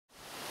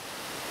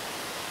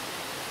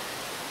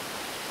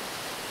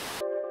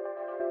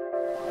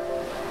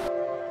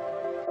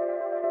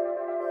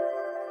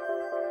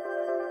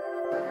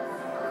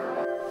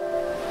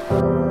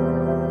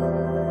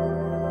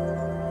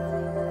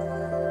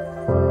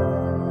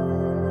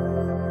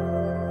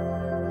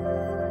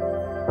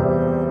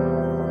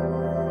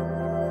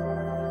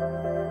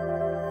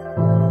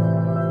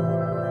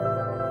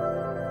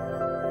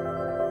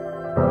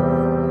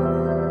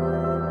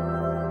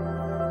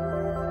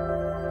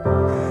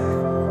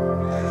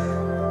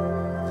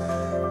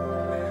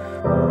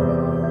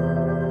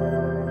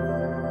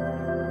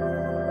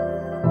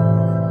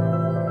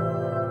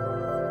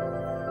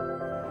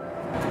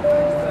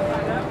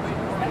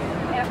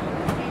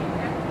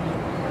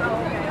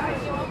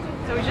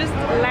So we just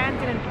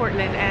landed in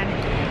Portland,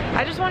 and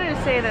I just wanted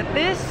to say that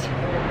this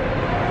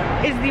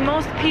is the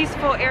most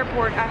peaceful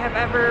airport I have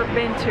ever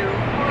been to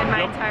in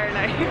my entire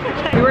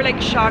life. We were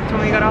like shocked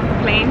when we got off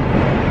the plane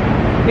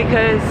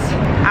because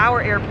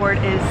our airport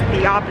is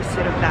the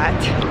opposite of that.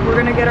 We're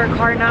gonna get our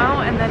car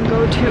now and then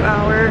go to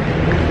our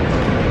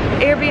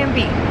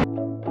Airbnb.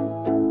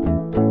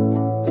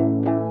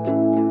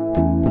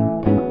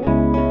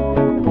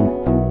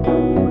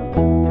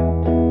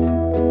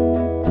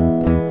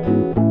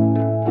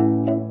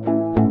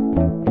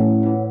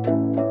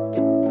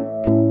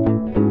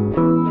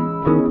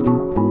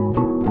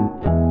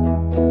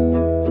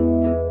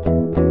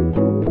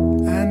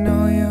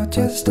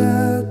 Just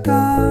a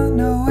dawn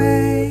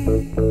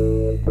away.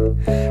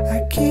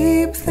 I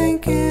keep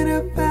thinking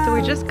about. So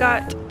we just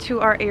got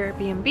to our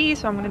Airbnb,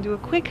 so I'm gonna do a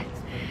quick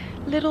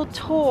little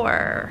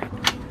tour.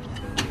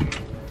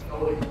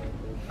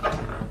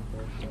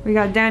 We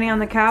got Danny on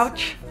the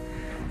couch,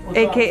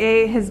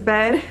 aka his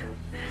bed.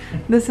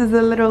 This is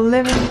the little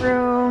living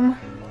room.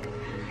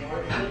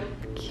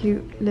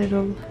 Cute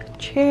little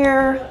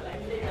chair.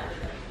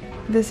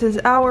 This is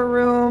our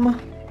room.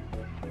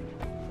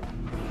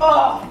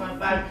 Oh, my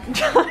back.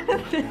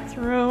 Jonathan's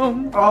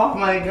room. Oh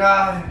my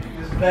god,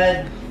 this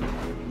bed.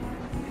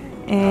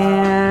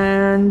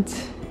 And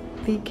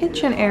the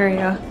kitchen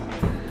area.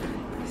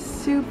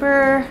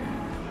 Super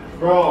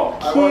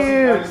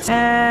cute.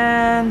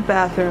 And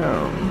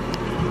bathroom.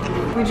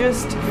 We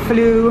just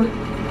flew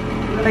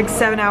like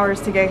 7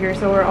 hours to get here,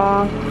 so we're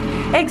all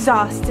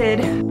exhausted.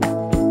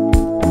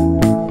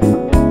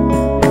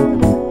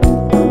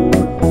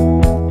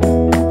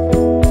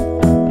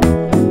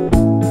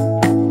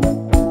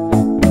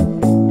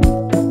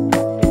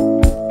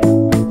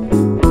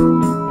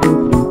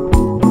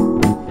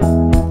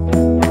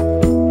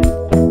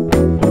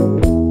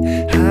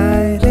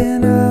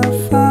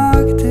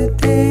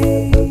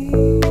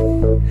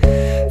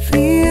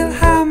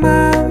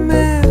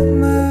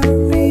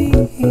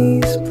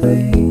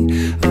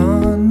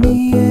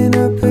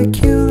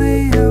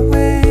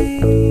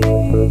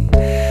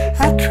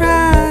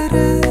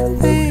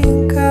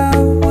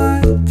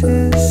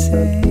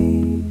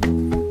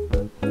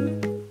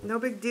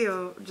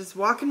 Just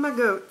walking my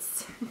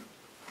goats.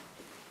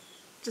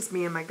 Just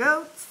me and my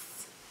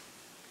goats.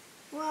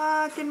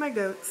 Walking my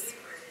goats.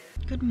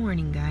 Good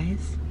morning,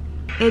 guys.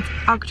 It's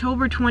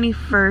October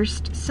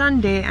 21st,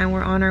 Sunday, and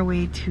we're on our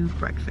way to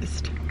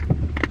breakfast.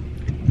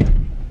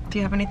 Do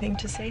you have anything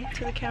to say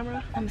to the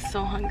camera? I'm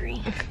so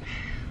hungry.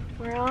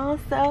 We're all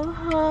so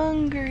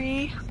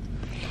hungry.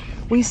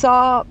 We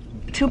saw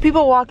 2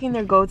 people walking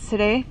their goats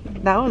today.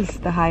 That was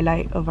the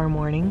highlight of our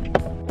morning.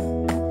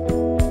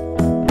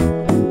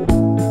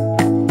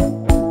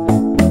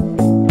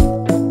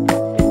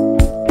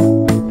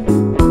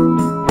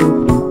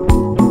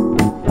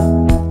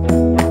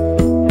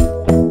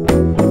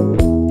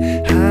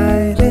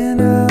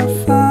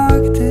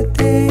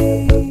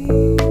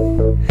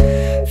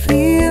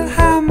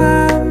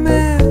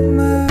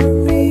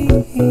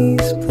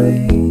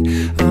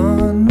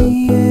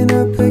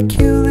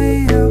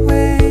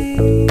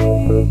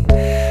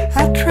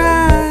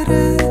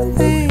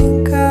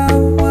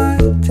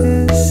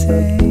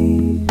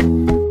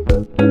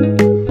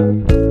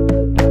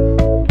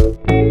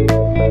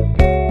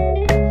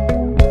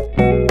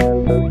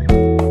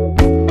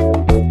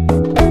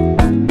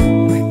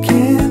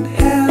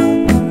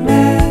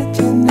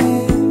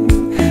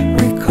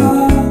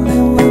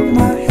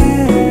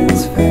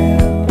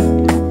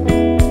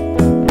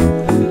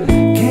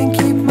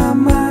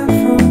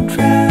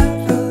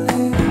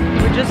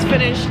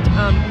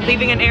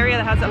 Leaving an area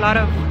that has a lot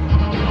of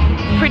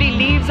pretty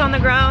leaves on the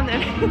ground,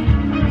 and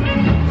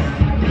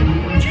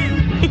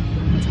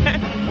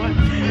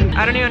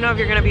I don't even know if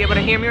you're gonna be able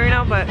to hear me right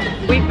now, but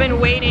we've been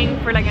waiting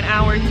for like an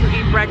hour to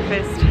eat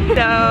breakfast,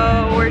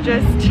 so we're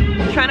just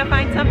trying to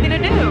find something to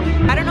do.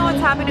 I don't know what's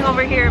happening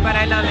over here, but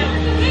I love it.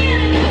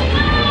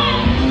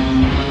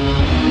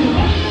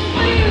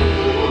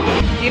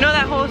 You know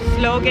that whole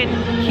slogan,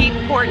 keep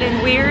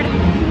Portland weird?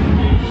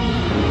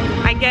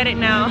 I get it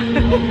now.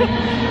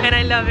 And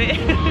I love it.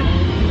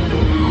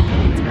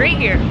 It's great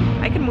here.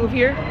 I can move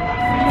here.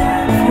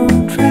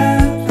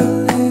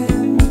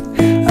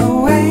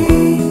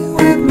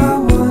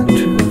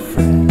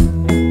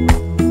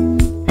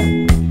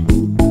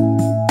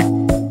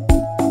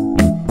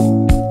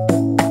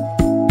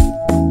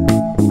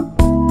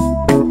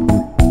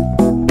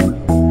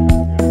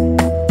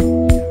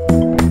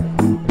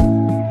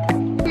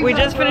 We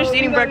just finished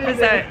eating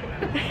breakfast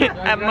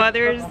at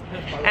Mother's,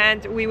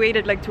 and we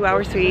waited like 2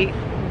 hours to eat,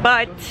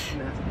 but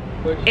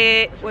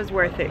it was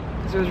worth it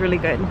because it was really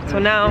good. So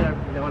now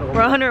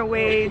we're on our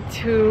way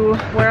to,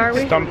 where are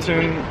we?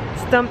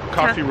 Stump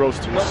Coffee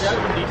Roasters.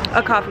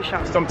 A coffee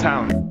shop.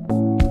 Stumptown.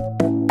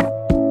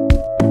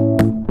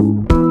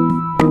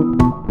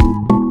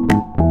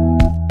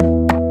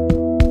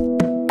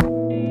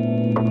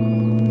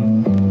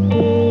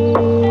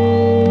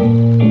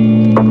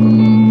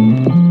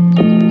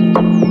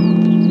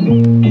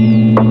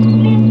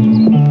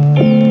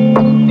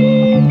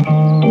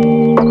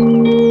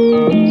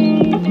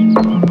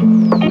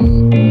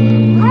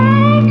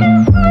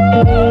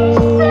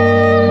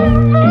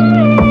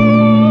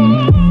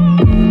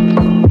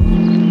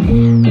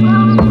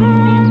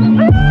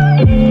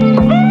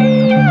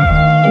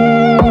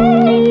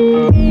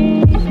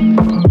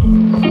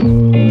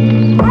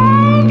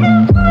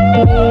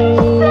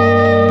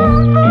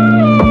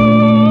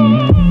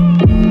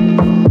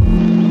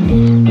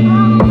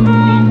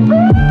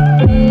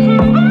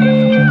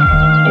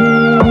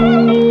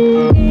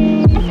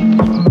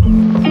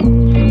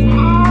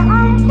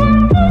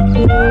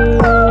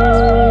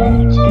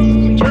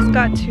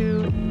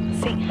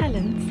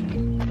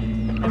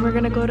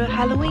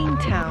 Halloween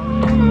Town.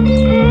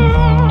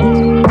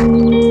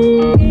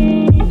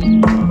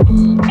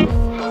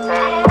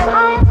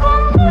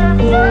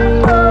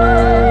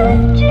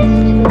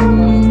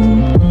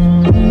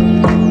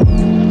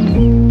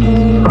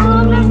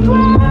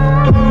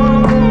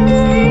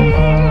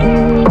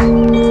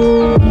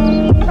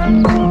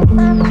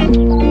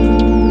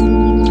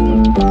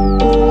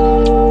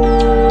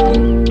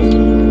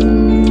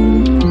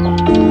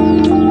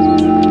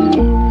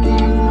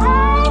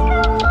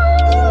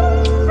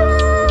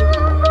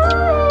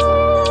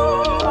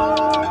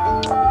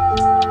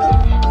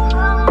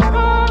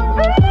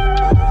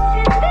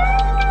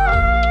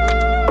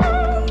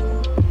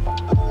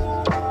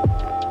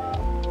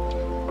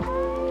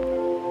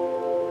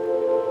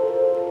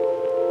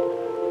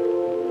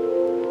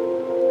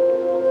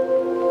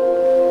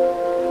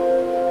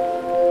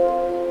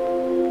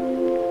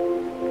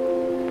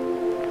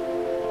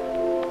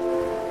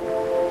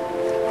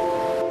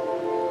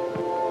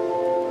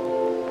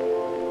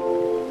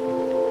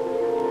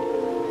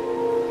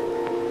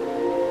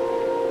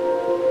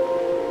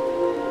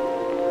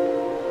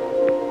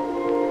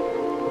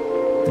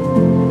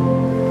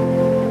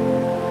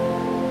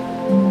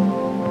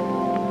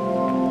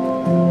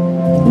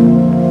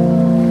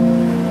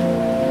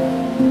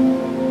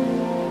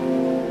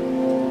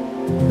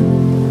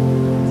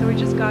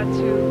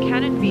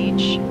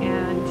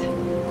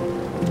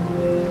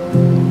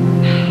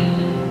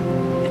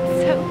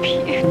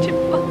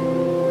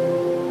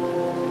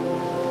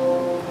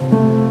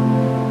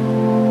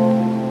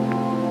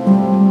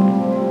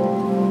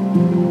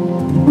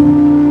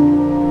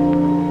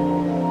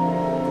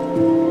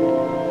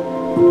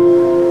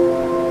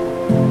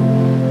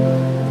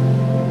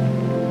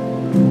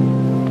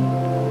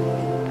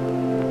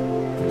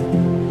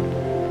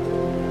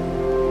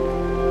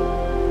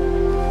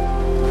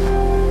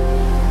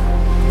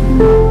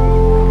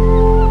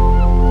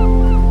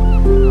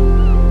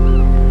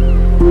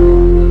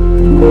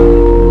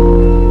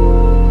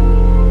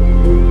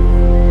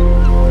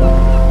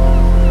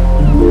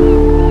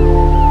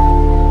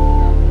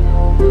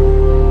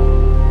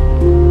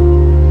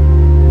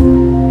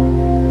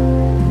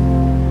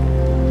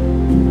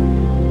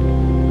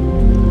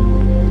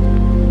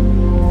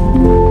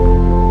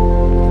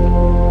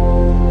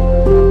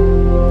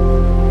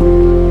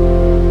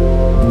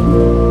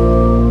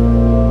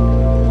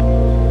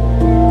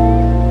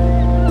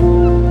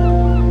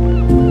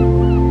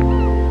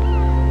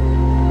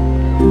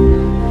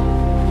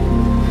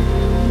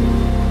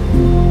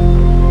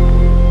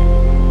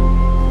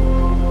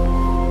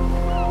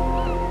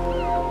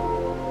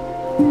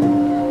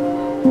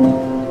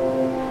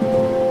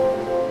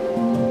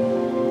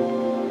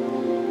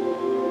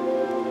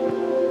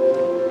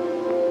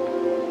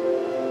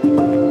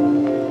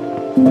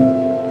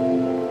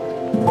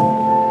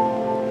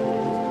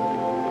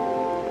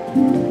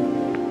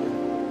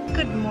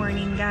 Good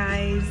morning,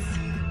 guys.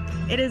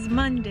 It is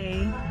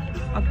Monday,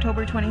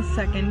 October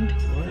 22nd,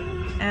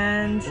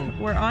 and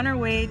we're on our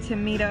way to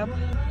meet up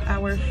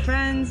our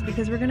friends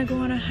because we're gonna go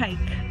on a hike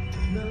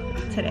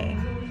today.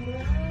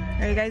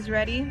 Are you guys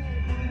ready?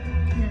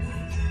 Yes.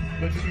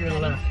 Look to your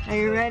left. Are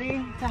you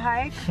ready to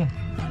hike?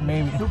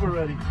 Maybe. Super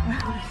ready.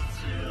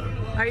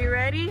 Are you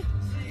ready?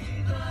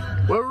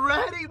 We're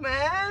ready,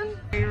 man!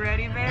 Are you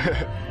ready,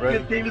 man?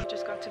 Ready.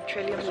 Just got to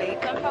Trillium Lake,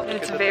 and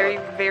it's very,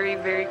 very,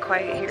 very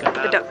quiet here.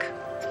 The duck.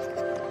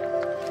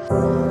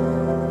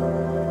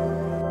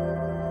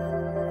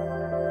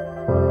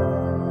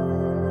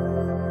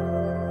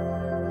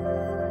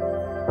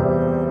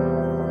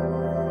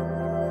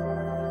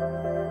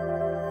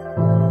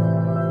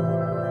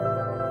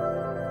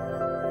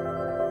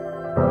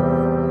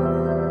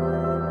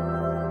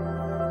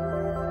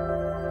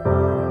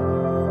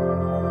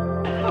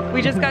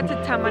 We just got to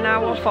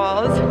Tamanawa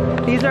Falls.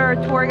 These are our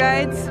tour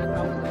guides,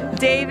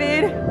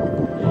 David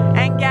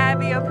and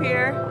Gabby up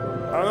here.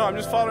 I don't know, I'm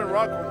just following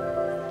Rocco.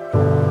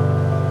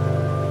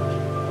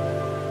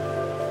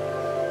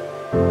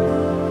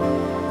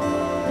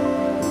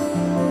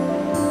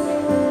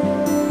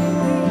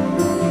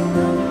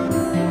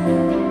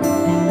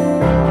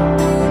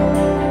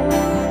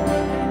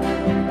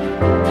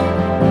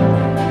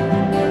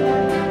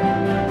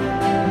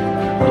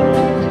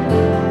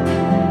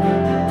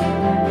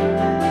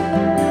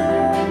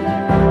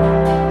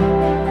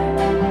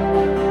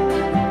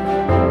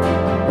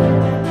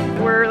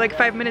 Like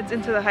 5 minutes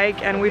into the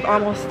hike and we've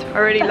almost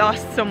already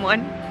lost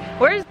someone.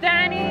 Where's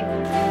Danny?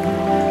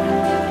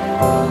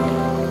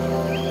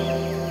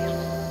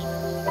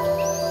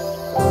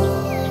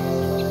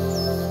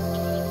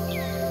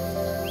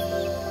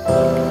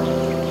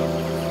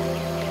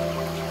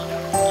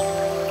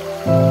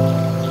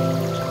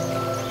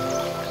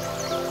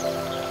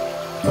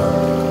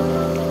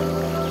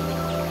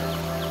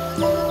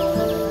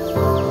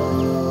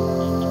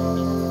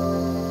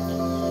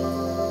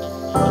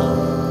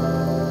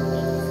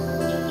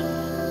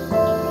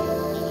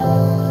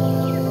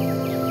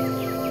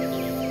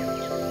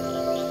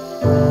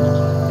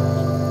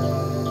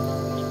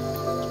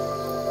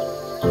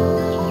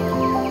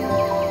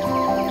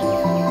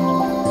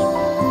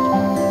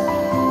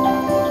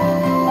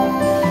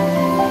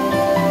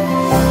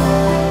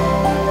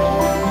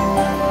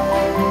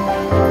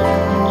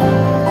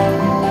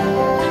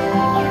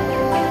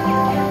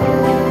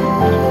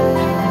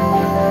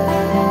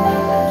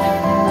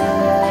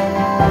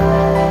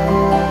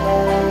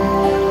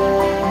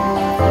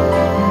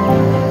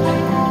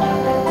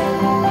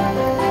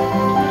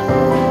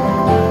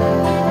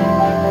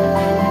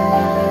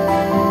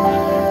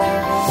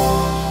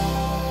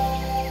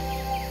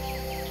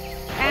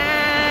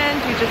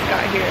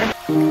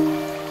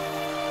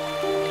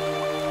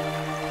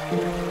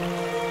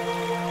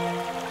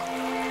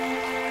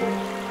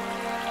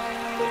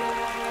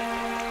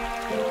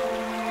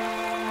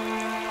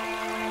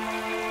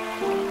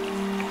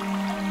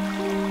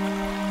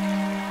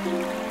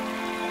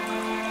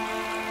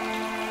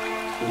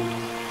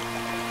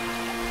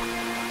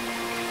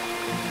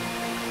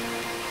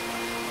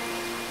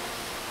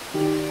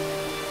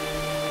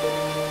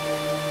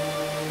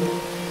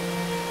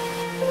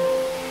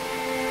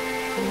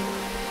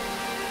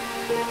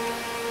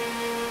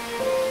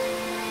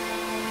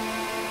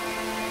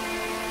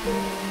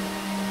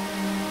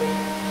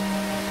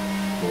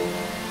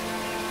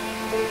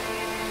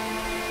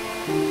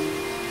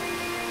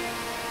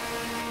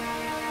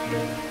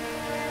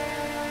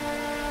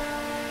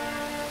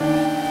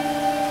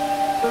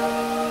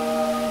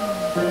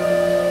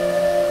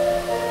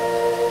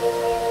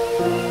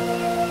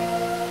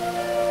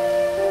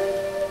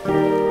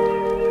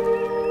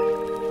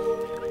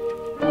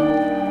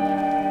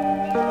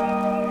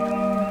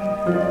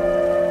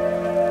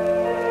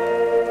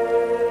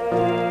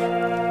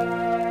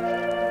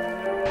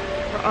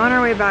 On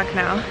our way back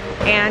now,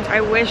 and I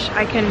wish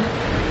I can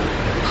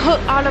put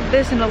all of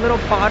this in a little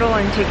bottle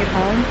and take it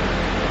home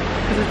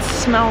because it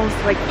smells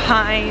like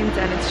pines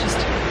and it's just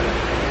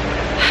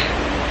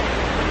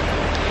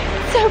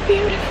so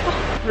beautiful.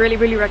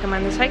 Really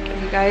recommend this hike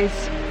if you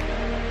guys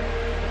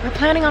are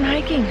planning on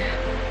hiking.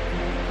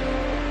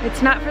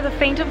 It's not for the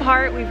faint of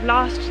heart. We've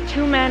lost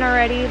 2 men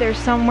already. There's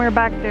somewhere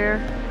back there.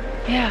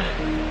 Yeah,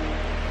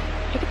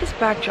 look at this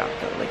backdrop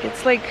though.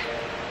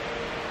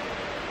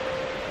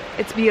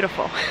 It's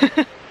beautiful.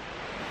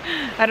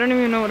 I don't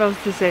even know what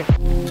else to say.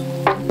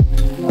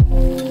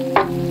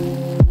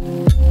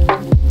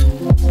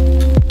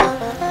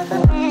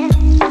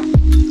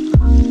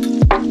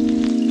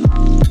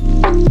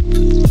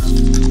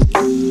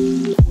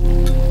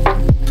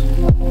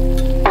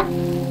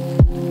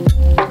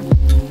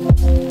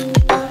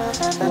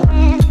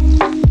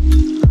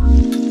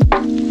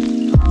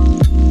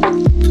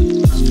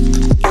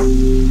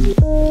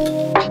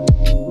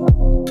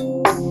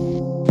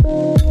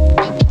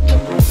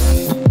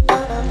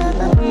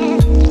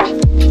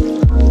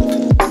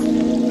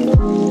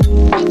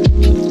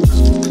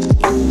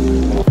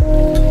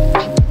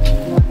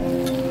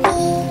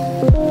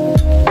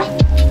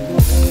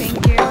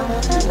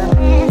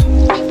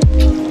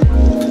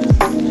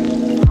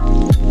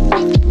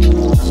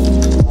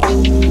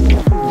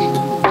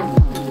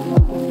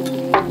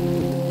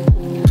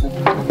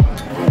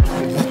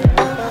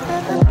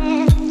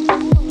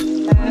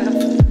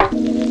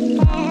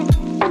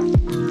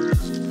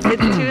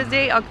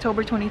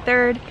 October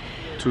 23rd.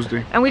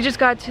 Tuesday. And we just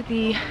got to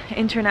the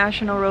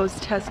International Rose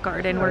Test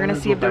Garden. We're gonna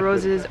see if the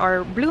roses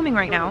are blooming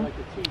right now,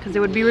 because it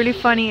would be really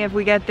funny if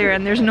we get there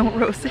and there's no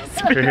roses.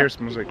 Your hair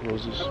smells like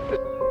roses.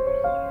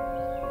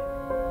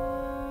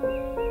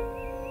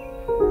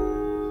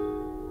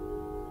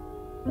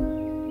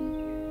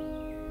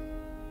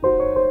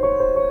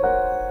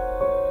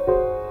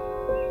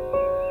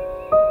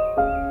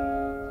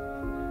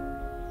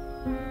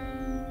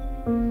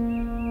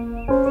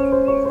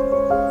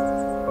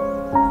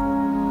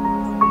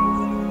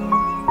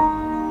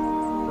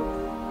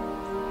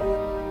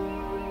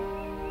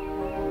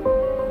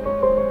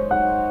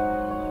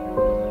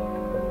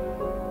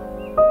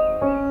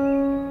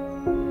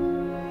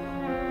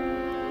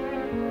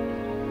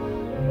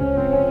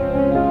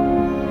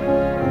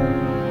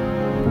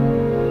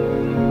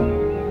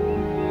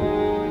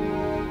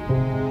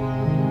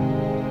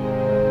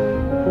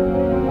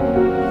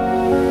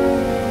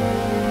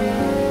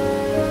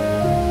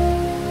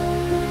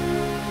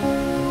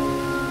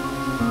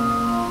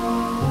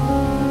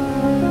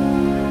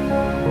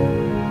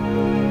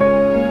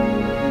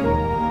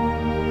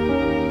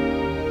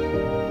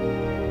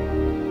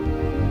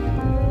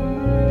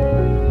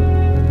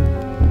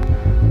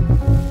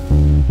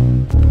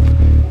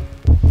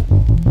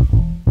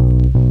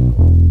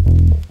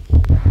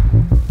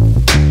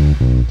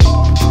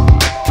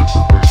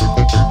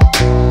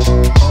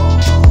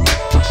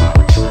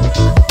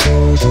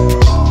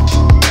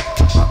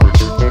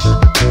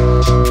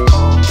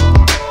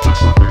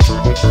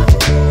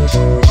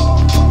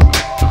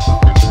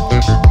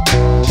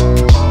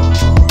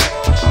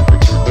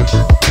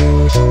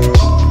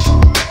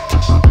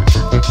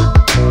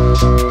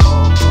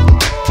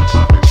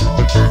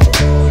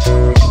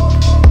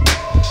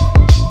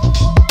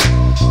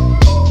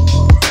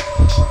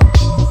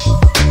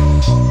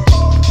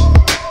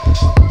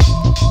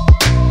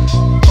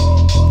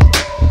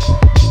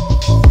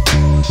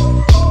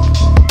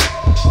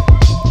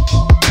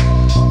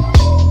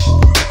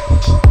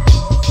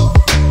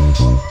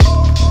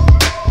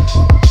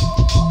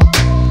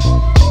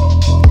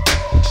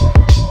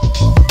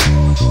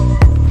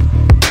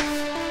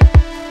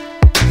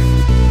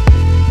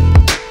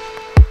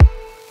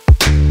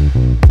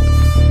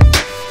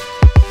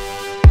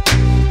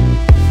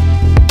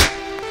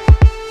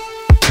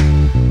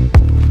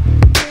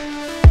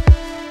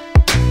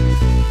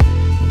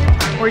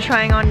 We're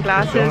trying on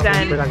glasses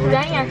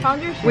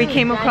and we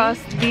came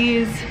across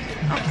these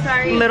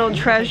little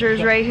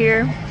treasures right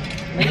here.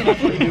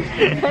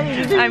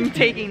 I'm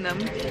taking them.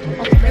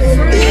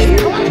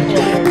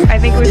 I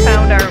think we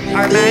found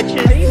our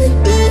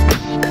matches.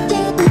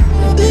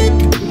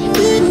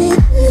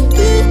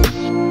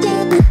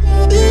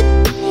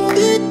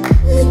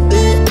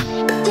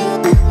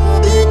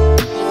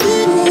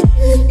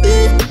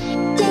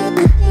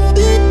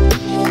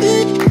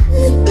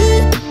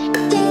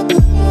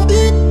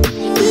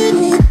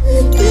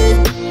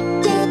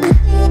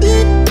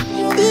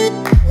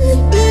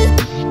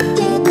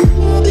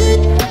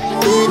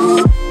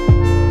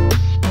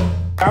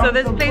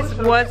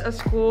 was a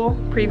school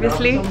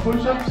previously,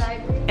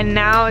 and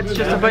now it's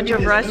just a bunch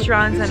of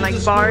restaurants and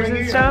like bars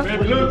and stuff,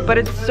 but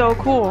it's so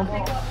cool.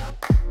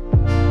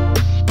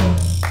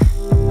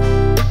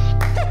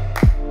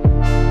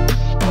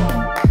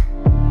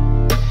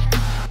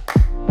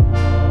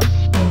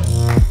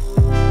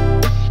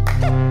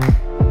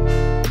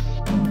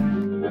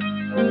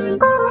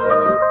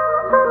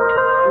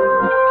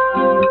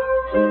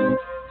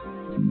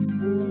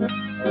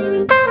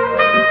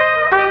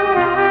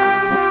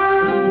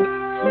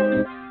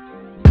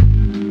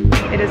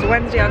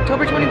 Wednesday,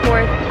 October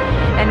 24th,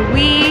 and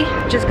we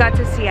just got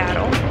to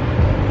Seattle.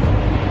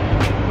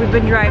 We've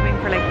been driving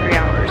for like 3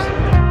 hours.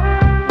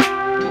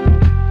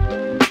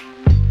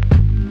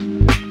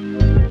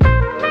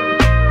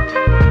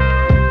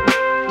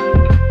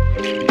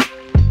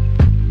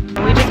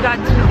 And we just got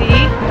to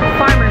the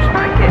farmer's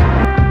market.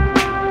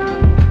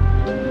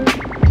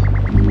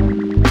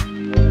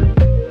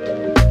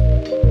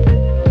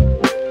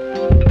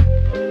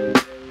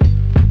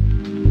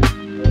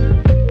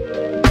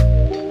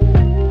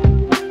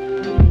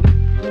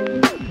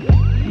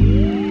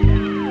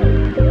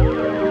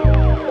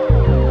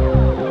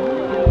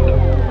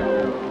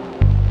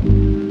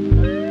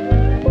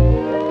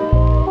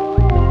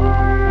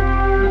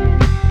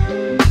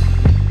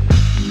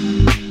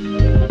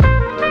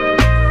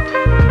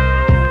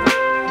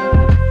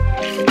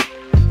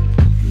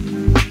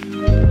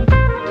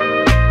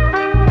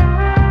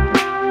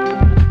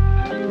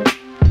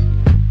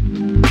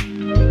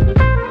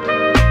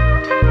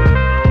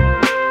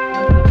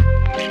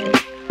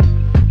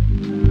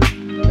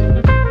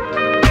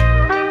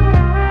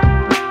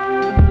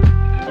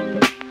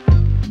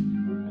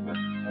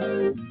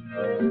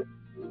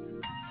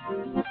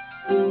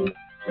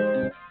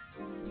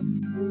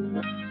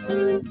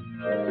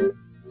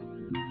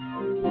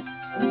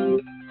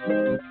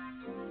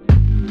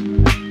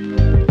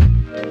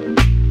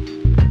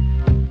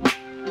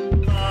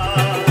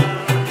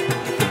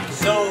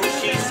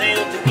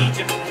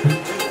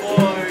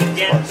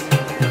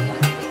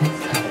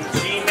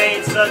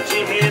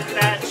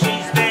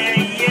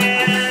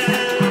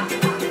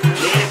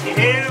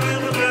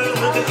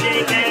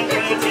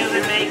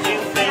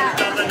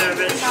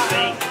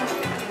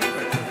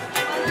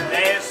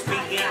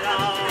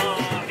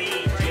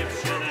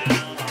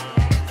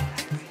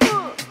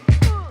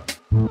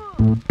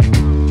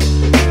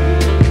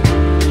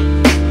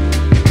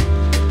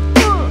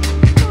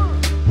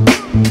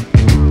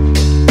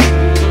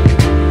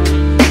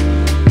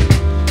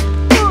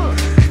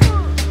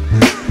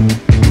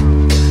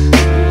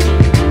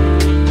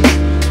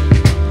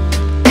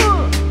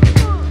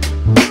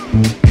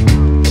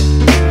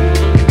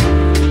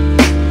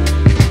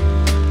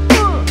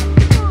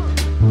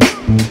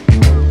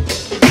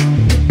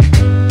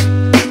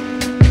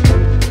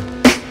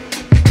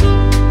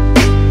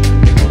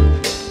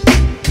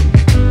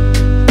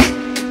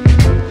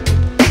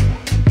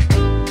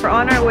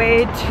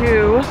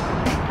 To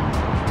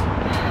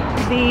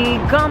the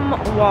gum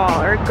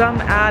wall or gum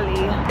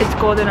alley. It's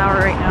golden hour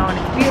right now and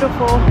it's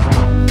beautiful.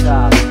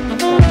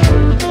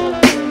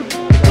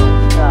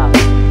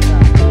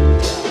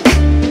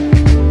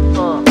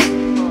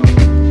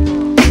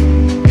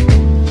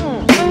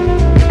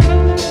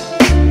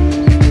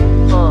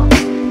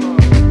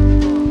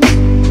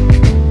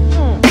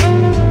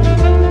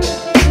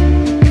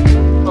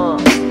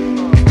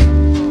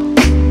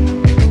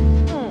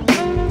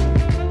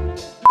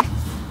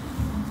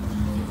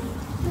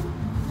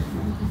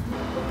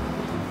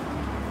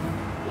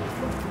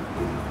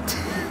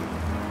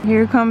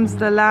 Here comes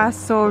the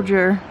last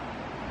soldier.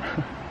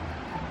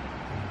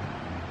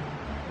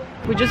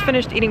 We just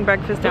finished eating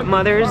breakfast at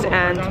Mother's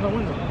and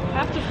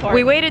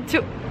we waited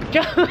to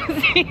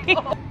Josie.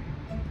 I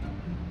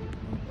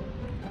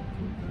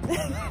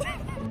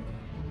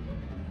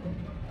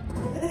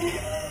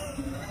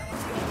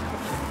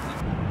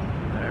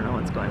don't know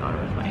what's going on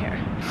with my hair.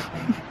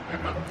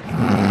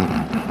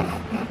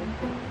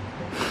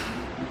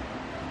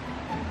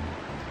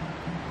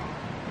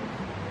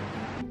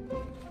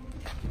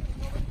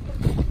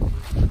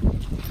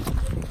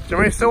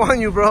 Gemary, still on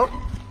you, bro.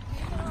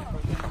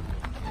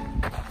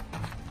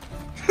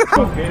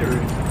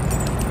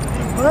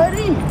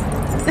 Buddy.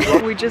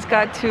 We just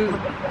got to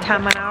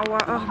Tamanawa.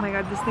 Oh my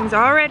god, this thing's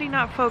already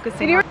not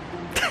focusing.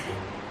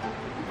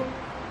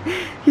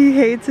 He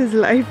hates his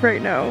life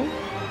right now.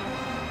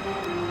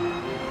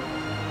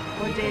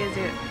 What day is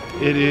it?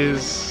 It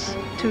is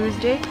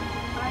Tuesday?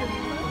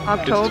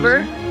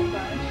 October?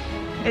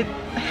 Tuesday?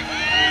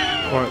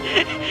 What?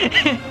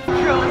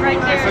 Right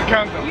there. It's a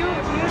countdown.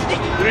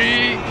 3, 2,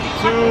 1.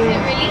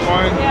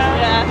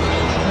 Yeah.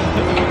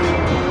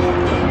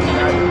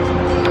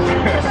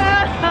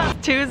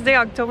 Tuesday,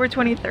 October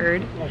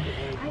 23rd.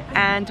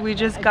 And we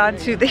just got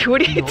to the,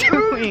 what are you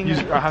doing? You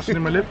have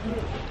in my lip?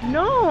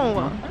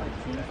 No.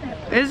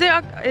 Is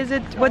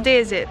it, what day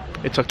is it?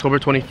 It's October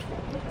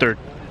 23rd.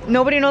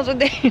 Nobody knows what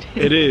day it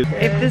is. It is.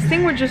 If this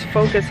thing would just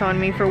focus on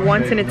me for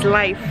once in its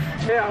life.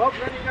 Hey, I hope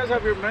that you guys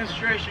have your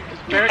menstruation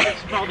because Mary can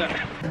smell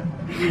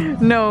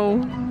that.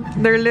 No.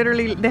 They're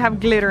literally, they have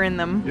glitter in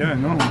them. Yeah,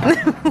 no.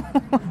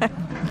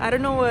 I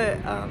don't know what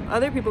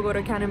other people go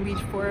to Cannon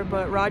Beach for,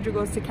 but Roger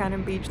goes to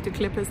Cannon Beach to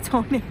clip his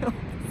toenails.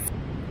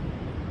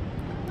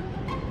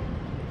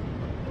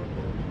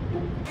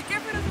 Be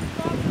careful of the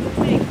frog from the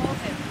snake, hold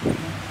him.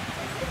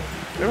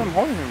 Yeah, I'm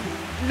holding him.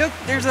 Look,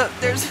 there's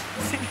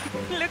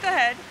look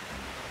ahead.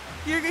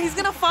 He's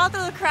gonna fall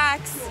through the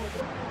cracks.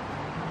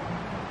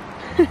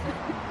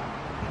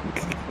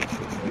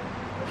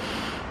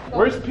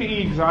 Where's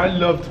PE? Because I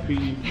love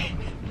PE.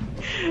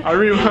 I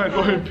really want to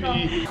go in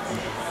PE.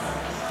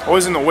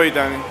 Always in the way,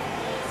 Danny.